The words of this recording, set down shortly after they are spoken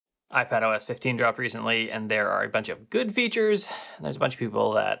iPadOS 15 dropped recently, and there are a bunch of good features. And there's a bunch of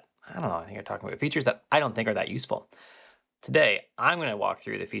people that, I don't know, I think are talking about features that I don't think are that useful. Today, I'm going to walk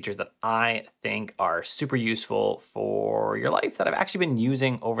through the features that I think are super useful for your life that I've actually been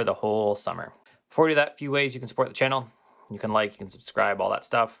using over the whole summer. Before we do that, a few ways you can support the channel. You can like, you can subscribe, all that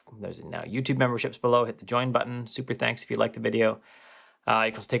stuff. There's now YouTube memberships below. Hit the join button. Super thanks if you like the video.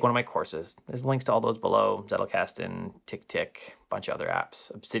 You can also take one of my courses. There's links to all those below. Zettelkasten, TickTick, a bunch of other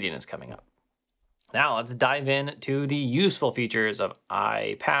apps. Obsidian is coming up. Now let's dive in to the useful features of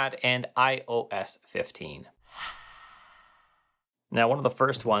iPad and iOS 15. Now, one of the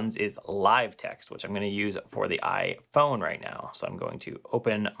first ones is live text, which I'm going to use for the iPhone right now. So I'm going to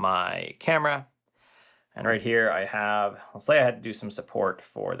open my camera. And right here I have, I'll say I had to do some support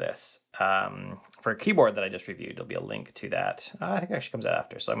for this. For a keyboard that I just reviewed, there'll be a link to that. I think it actually comes out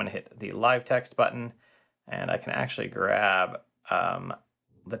after. So I'm going to hit the live text button and I can actually grab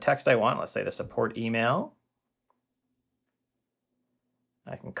the text I want. Let's say the support email.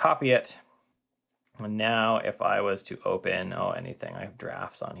 I can copy it. And now if I was to open, anything, I have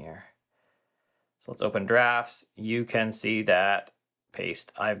drafts on here. So let's open drafts. You can see that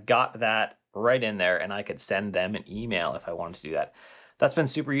paste. I've got that right in there and I could send them an email if I wanted to do that. That's been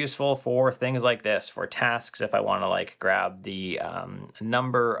super useful for things like this, for tasks. If I want to like grab the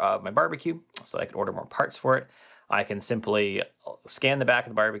number of my barbecue so I can order more parts for it, I can simply scan the back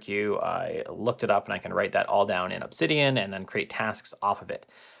of the barbecue. I looked it up and I can write that all down in Obsidian and then create tasks off of it.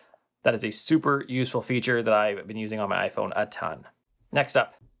 That is a super useful feature that I've been using on my iPhone a ton. Next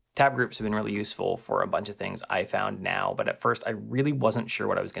up, tab groups have been really useful for a bunch of things I found now, but at first I really wasn't sure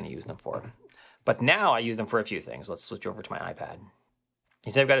what I was going to use them for. But now I use them for a few things. Let's switch over to my iPad.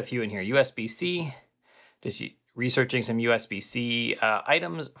 You see I've got a few in here. USB-C, just researching some USB-C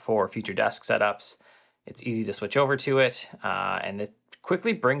items for future desk setups. It's easy to switch over to it, and it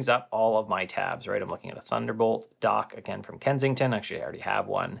quickly brings up all of my tabs, right? I'm looking at a Thunderbolt dock, again from Kensington. Actually, I already have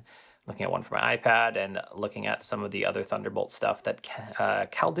one. Looking at one for my iPad and looking at some of the other Thunderbolt stuff that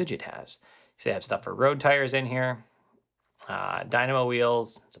CalDigit has. So I have stuff for road tires in here, dynamo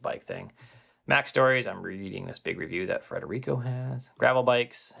wheels, it's a bike thing. Mac Stories, I'm reading this big review that Federico has. Gravel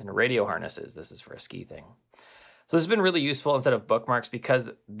bikes and radio harnesses, this is for a ski thing. So this has been really useful instead of bookmarks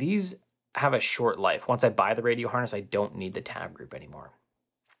because these have a short life. Once I buy the radio harness, I don't need the tab group anymore.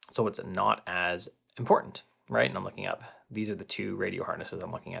 So it's not as important, right? And I'm looking up. These are the two radio harnesses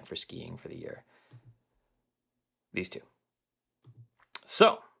I'm looking at for skiing for the year. These two.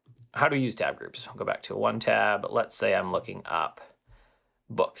 So how do we use tab groups? I'll go back to one tab. Let's say I'm looking up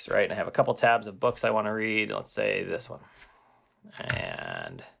books, right? And I have a couple tabs of books I want to read. Let's say this one.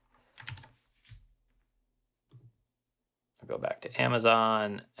 And I'll go back to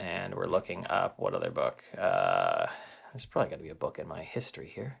Amazon and we're looking up what other book? There's probably got to be a book in my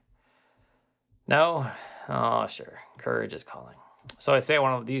history here. No? Oh, sure. Courage is Calling. So I'd say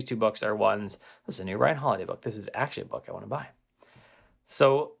one of these two books are ones. This is a new Ryan Holiday book. This is actually a book I want to buy.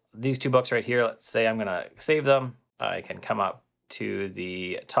 So these two books right here, let's say I'm going to save them. I can come up to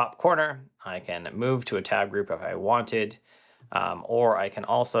the top corner. I can move to a tab group if I wanted, or I can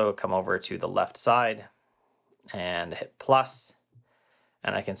also come over to the left side and hit plus,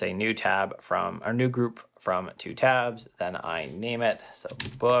 and I can say new tab from, or new group from two tabs. Then I name it, so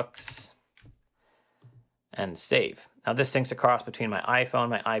books, and save. Now this syncs across between my iPhone,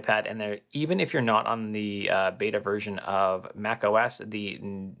 my iPad, and there, even if you're not on the beta version of macOS, the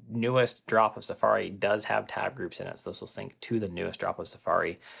newest drop of Safari does have tab groups in it. So this will sync to the newest drop of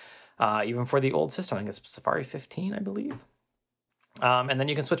Safari. Even for the old system, I think it's Safari 15, I believe. And then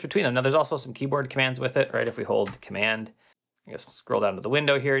you can switch between them. Now there's also some keyboard commands with it, right? If we hold the command, I guess scroll down to the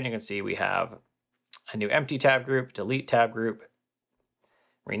window here and you can see we have a new empty tab group, delete tab group,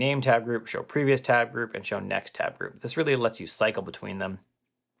 rename tab group, show previous tab group, and show next tab group. This really lets you cycle between them.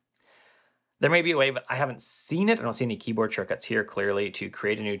 There may be a way, but I haven't seen it. I don't see any keyboard shortcuts here clearly to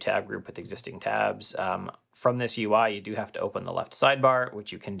create a new tab group with existing tabs. From this UI, you do have to open the left sidebar,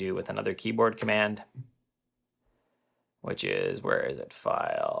 which you can do with another keyboard command, which is, where is it?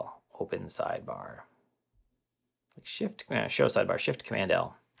 File, open sidebar. Like shift, show sidebar, shift command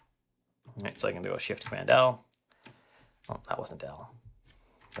L. All right, so I can do a shift command L. Oh, that wasn't L.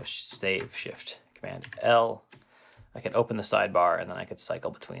 So save, shift, command L. I can open the sidebar and then I could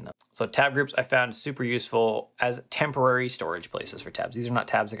cycle between them. So tab groups I found super useful as temporary storage places for tabs. These are not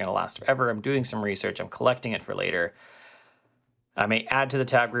tabs that are going to last forever. I'm doing some research. I'm collecting it for later. I may add to the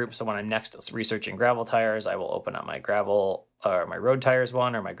tab group. So when I'm next researching gravel tires, I will open up my gravel or my road tires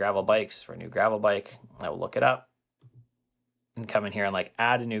one or my gravel bikes for a new gravel bike. I will look it up. and come in here and like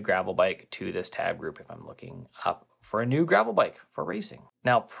add a new gravel bike to this tab group if I'm looking up for a new gravel bike for racing.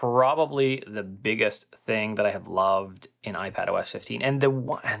 Now, probably the biggest thing that I have loved in iPadOS 15, and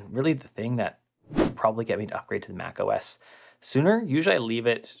really the thing that will probably get me to upgrade to the macOS sooner. Usually I leave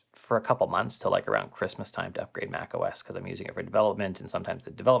it for a couple months till like around Christmas time to upgrade macOS because I'm using it for development and sometimes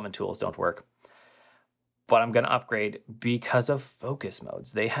the development tools don't work. But I'm going to upgrade because of focus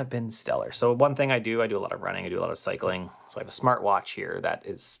modes. They have been stellar. So one thing I do a lot of running, I do a lot of cycling. So I have a smartwatch here that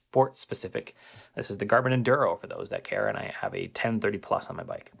is sports specific. This is the Garmin Enduro for those that care, and I have a 1030 Plus on my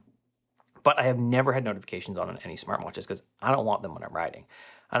bike. But I have never had notifications on any smartwatches because I don't want them when I'm riding.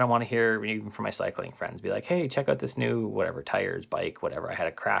 I don't want to hear, even from my cycling friends, be like, hey, check out this new whatever, tires, bike, whatever. I had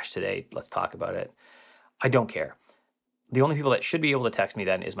a crash today. Let's talk about it. I don't care. The only people that should be able to text me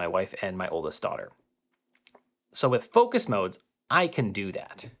then is my wife and my oldest daughter. So with focus modes, I can do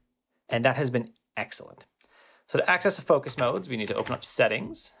that. And that has been excellent. So to access the focus modes, we need to open up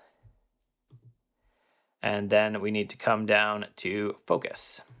settings. And then we need to come down to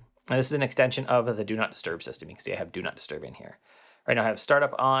focus. And this is an extension of the Do Not Disturb system. You can see I have Do Not Disturb in here. Right now I have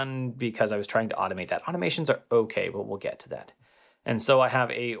startup on because I was trying to automate that. Automations are okay, but we'll get to that. And so I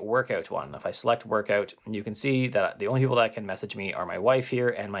have a workout one. If I select workout, you can see that the only people that can message me are my wife here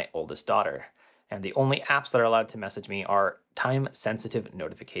and my oldest daughter. And the only apps that are allowed to message me are time-sensitive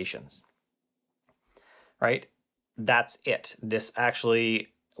notifications. Right? That's it. This actually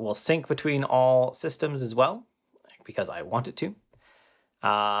will sync between all systems as well, because I want it to.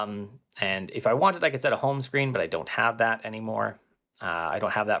 And if I wanted, I could set a home screen, but I don't have that anymore. I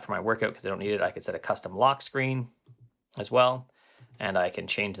don't have that for my workout because I don't need it. I could set a custom lock screen as well, and I can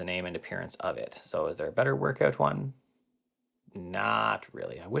change the name and appearance of it. So is there a better workout one? Not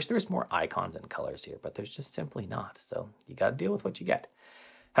really. I wish there was more icons and colors here, but there's just simply not. So you got to deal with what you get.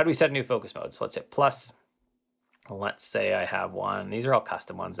 How do we set a new focus mode? So let's hit plus. Let's say I have one. These are all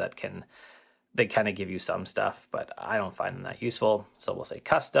custom ones that they kind of give you some stuff, but I don't find them that useful. So we'll say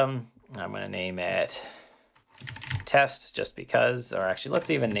custom. I'm going to name it test just because, or actually let's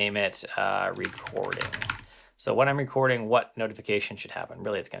even name it recording. So when I'm recording, what notification should happen?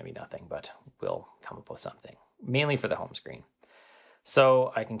 Really, it's going to be nothing, but we'll come up with something, mainly for the home screen.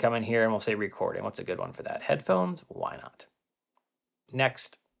 So I can come in here and we'll say recording. What's a good one for that? Headphones? Why not?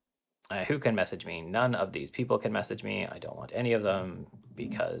 Next, who can message me? None of these people can message me. I don't want any of them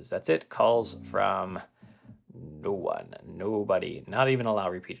because that's it. Calls from no one, nobody, not even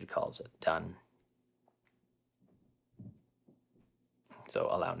allow repeated calls. Done. So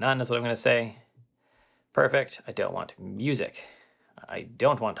allow none is what I'm going to say. Perfect. I don't want music. I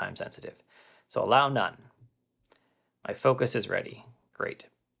don't want time sensitive. So allow none. My focus is ready. Great.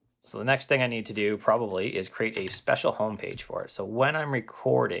 So the next thing I need to do probably is create a special homepage for it. So when I'm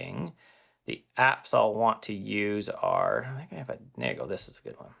recording, the apps I'll want to use are, I think I have there you go, this is a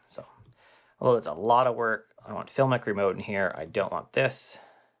good one. So although it's a lot of work, I want Filmic Remote in here. I don't want this.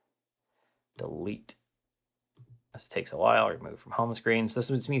 Delete. This takes a while. Remove from home screen. So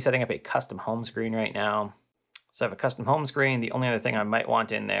this is me setting up a custom home screen right now. So I have a custom home screen. The only other thing I might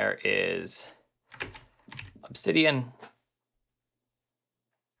want in there is Obsidian.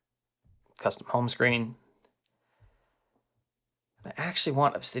 Custom home screen. I actually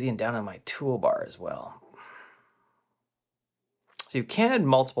want Obsidian down on my toolbar as well. So you can add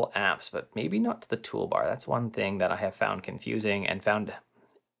multiple apps, but maybe not to the toolbar. That's one thing that I have found confusing and found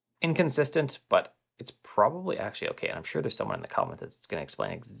inconsistent, but it's probably actually okay. And I'm sure there's someone in the comments that's going to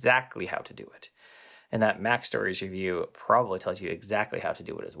explain exactly how to do it. And that Mac Stories review probably tells you exactly how to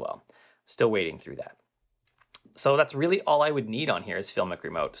do it as well. Still waiting through that. So that's really all I would need on here is Filmic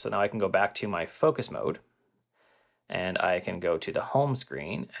Remote. So now I can go back to my focus mode and I can go to the home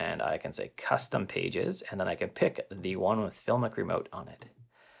screen and I can say custom pages, and then I can pick the one with Filmic Remote on it.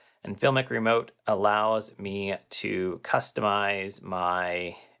 And Filmic Remote allows me to customize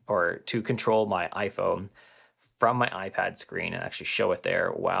to control my iPhone from my iPad screen and actually show it there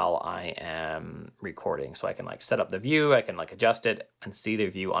while I am recording. So I can like set up the view, I can like adjust it and see the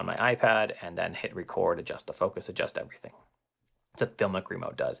view on my iPad and then hit record, adjust the focus, adjust everything. That's what Filmic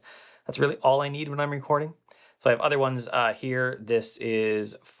Remote does. That's really all I need when I'm recording. So I have other ones here. This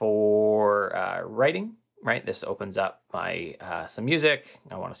is for writing, right? This opens up my some music.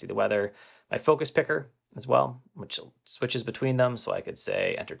 I want to see the weather. My focus picker as well, which switches between them. So I could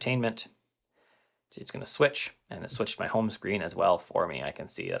say entertainment. So it's going to switch, and it switched my home screen as well for me. I can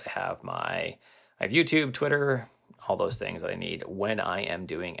see that I have YouTube, Twitter, all those things that I need when I am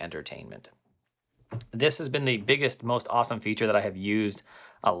doing entertainment. This has been the biggest, most awesome feature that I have used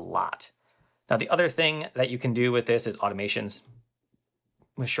a lot. Now, the other thing that you can do with this is automations.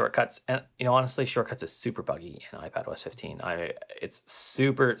 with shortcuts. And, you know, honestly, shortcuts is super buggy in iPadOS 15. It's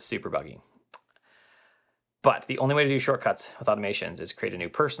super, super buggy. But the only way to do shortcuts with automations is create a new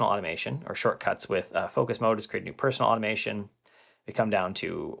personal automation, or shortcuts with focus mode is create a new personal automation. We come down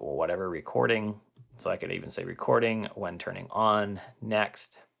to whatever recording. So I could even say recording when turning on.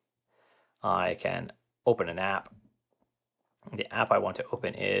 Next, I can open an app. The app I want to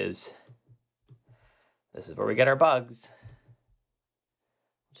open is, this is where we get our bugs.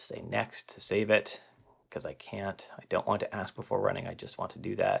 Just say next to save it, because I don't want to ask before running. I just want to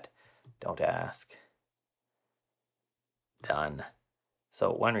do that. Don't ask. Done.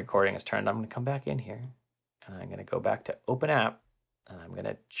 So when recording is turned, I'm going to come back in here and I'm going to go back to open app and I'm going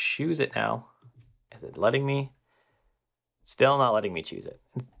to choose it now. Is it letting me? Still not letting me choose it.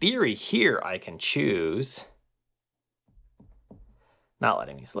 In theory here, I can choose, not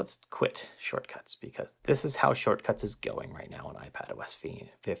letting me. So let's quit shortcuts, because this is how shortcuts is going right now on iPadOS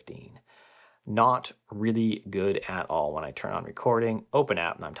 15. Not really good at all. When I turn on recording, open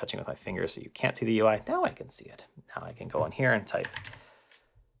app, and I'm touching with my fingers so you can't see the UI. Now I can see it. Now I can go in here and type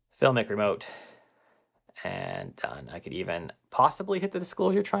Filmic Remote, and done. I could even possibly hit the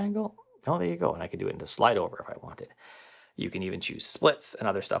disclosure triangle. Oh, there you go. And I could do it into slide over if I wanted. You can even choose splits and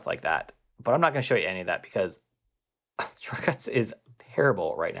other stuff like that. But I'm not going to show you any of that because shortcuts is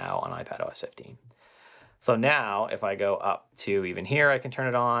terrible right now on iPadOS 15. So now if I go up to even here, I can turn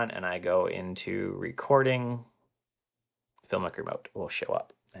it on, and I go into recording, Filmic Remote will show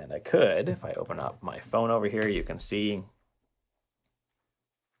up. And I could, if I open up my phone over here, you can see,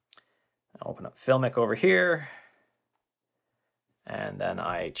 I'll open up Filmic over here, and then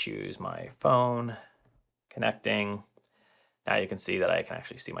I choose my phone, connecting. Now you can see that I can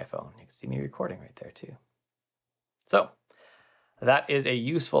actually see my phone. You can see me recording right there too. So that is a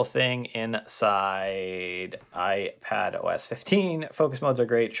useful thing inside iPadOS 15. Focus modes are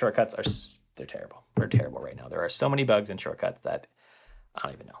great. Shortcuts they're terrible. They're terrible right now. There are so many bugs in shortcuts that I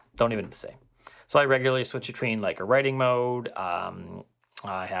don't even know. Don't even say. So I regularly switch between like a writing mode.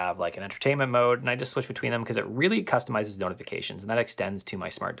 I have like an entertainment mode, and I just switch between them because it really customizes notifications, and that extends to my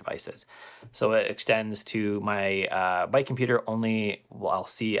smart devices. So it extends to my bike computer only. Well, I'll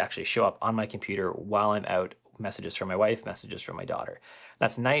see actually show up on my computer while I'm out. Messages from my wife, messages from my daughter.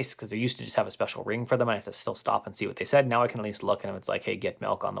 That's nice because they used to just have a special ring for them. I have to still stop and see what they said. Now I can at least look, and if it's like, hey, get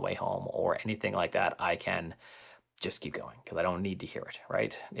milk on the way home or anything like that, I can just keep going because I don't need to hear it,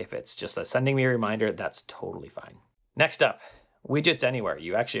 right? If it's just sending me a reminder, that's totally fine. Next up, widgets anywhere.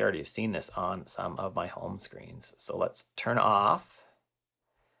 You actually already have seen this on some of my home screens. So let's turn off.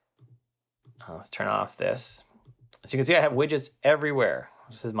 Let's turn off this. As you can see, I have widgets everywhere.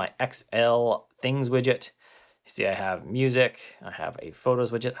 This is my XL Things widget. You see, I have music. I have a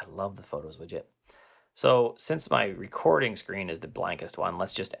photos widget. I love the photos widget. So since my recording screen is the blankest one,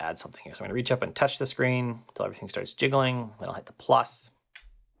 let's just add something here. So I'm going to reach up and touch the screen until everything starts jiggling. Then I'll hit the plus.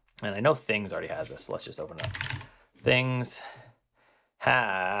 And I know Things already has this, so let's just open it up. Things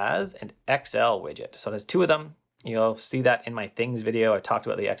has an XL widget. So there's two of them. You'll see that in my Things video. I talked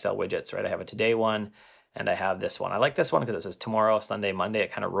about the XL widgets, right? I have a today one, and I have this one. I like this one because it says tomorrow, Sunday, Monday.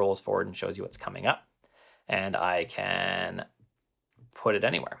 It kind of rolls forward and shows you what's coming up. And I can put it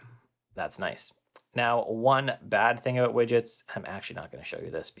anywhere. That's nice. Now, one bad thing about widgets, I'm actually not going to show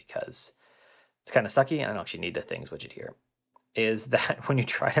you this because it's kind of sucky, and I don't actually need the Things widget here, is that when you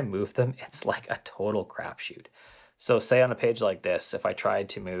try to move them, it's like a total crapshoot. So say on a page like this, if I tried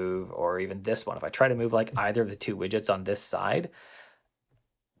to move, or even this one, if I try to move like either of the two widgets on this side,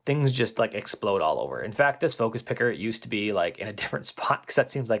 things just like explode all over. In fact, this focus picker used to be like in a different spot because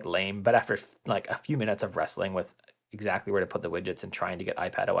that seems like lame. But after like a few minutes of wrestling with exactly where to put the widgets and trying to get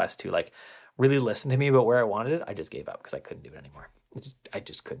iPadOS to like really listen to me about where I wanted it, I just gave up because I couldn't do it anymore. I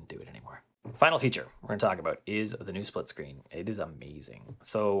just couldn't do it anymore. Final feature we're going to talk about is the new split screen. It is amazing.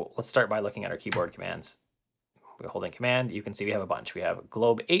 So let's start by looking at our keyboard commands. We're holding command. You can see we have a bunch. We have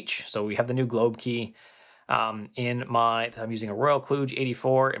globe H. So we have the new globe key. I'm using a Royal Kludge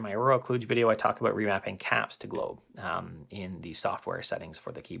 84. In my Royal Kludge video, I talk about remapping caps to globe in the software settings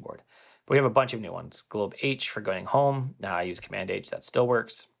for the keyboard. But we have a bunch of new ones. Globe H for going home. I use Command H. That still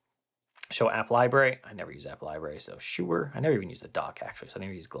works. Show app library. I never use app library, so sure. I never even use the dock, actually, so I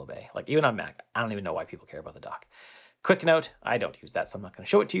never use globe A. Like, even on Mac, I don't even know why people care about the dock. Quick note, I don't use that, so I'm not going to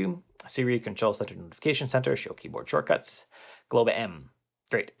show it to you. Siri, Control Center, Notification Center, show keyboard shortcuts. Globe M.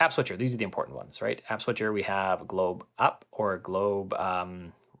 Great. App switcher. These are the important ones, right? App switcher, we have globe up or globe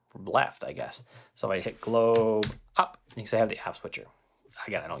left, I guess. So if I hit globe up, you can say I have the app switcher.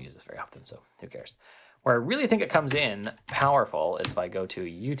 Again, I don't use this very often, so who cares? Where I really think it comes in powerful is if I go to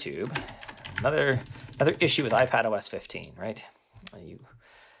YouTube. Another issue with iPadOS 15, right?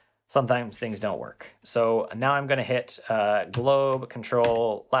 sometimes things don't work. So now I'm going to hit globe,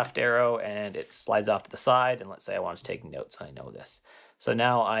 control, left arrow, and it slides off to the side. And let's say I want to take notes. I know this. So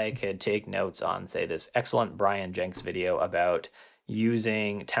now I could take notes on, say, this excellent Brian Jenks video about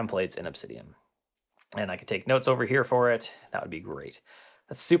using templates in Obsidian. And I could take notes over here for it. That would be great.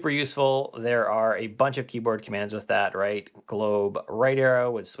 That's super useful. There are a bunch of keyboard commands with that, right? Globe, right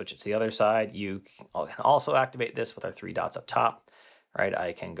arrow would switch it to the other side. You can also activate this with our 3 dots up top, right?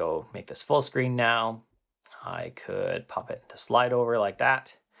 I can go make this full screen now. I could pop it to slide over like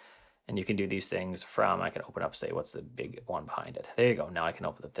that. And you can do these things from, I can open up, say, what's the big one behind it? There you go. Now I can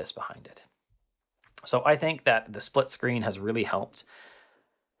open up this behind it. So I think that the split screen has really helped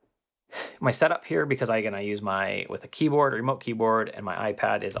my setup here, because I use with a keyboard, a remote keyboard, and my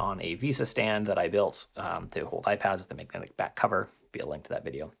iPad is on a Visa stand that I built to hold iPads with a magnetic back cover. Be a link to that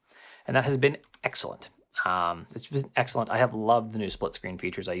video. And that has been excellent. It's been excellent. I have loved the new split screen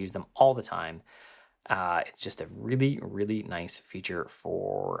features. I use them all the time. It's just a really, really nice feature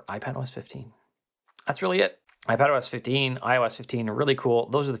for iPadOS 15. That's really it. iPadOS 15, iOS 15 are really cool.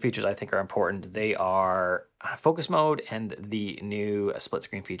 Those are the features I think are important. They are focus mode, and the new split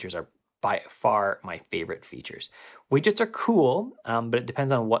screen features are by far my favorite features. Widgets are cool, but it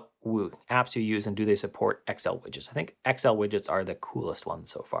depends on what apps you use and do they support XL widgets. I think XL widgets are the coolest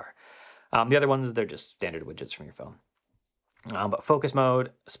ones so far. The other ones, they're just standard widgets from your phone. But focus mode,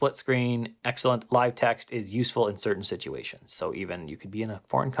 split screen, excellent. Live text is useful in certain situations. So even you could be in a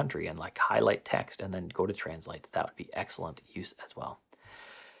foreign country and like highlight text and then go to translate. That would be excellent use as well.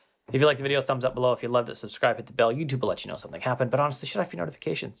 If you liked the video, thumbs up below. If you loved it, subscribe, hit the bell. YouTube will let you know something happened. But honestly, shut off your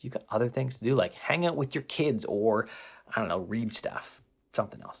notifications. You got other things to do, like hang out with your kids or, I don't know, read stuff,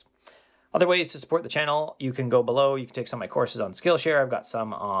 something else. Other ways to support the channel, you can go below. You can take some of my courses on Skillshare. I've got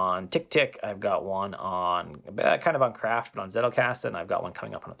some on TickTick. I've got one on, kind of on Craft, but on Zettelkasten. And I've got one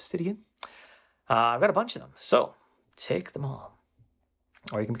coming up on Obsidian. I've got a bunch of them. So take them all.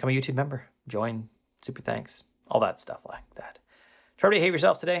 Or you can become a YouTube member. Join, super thanks, all that stuff like that. Try to behave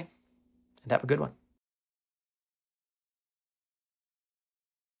yourself today, and have a good one.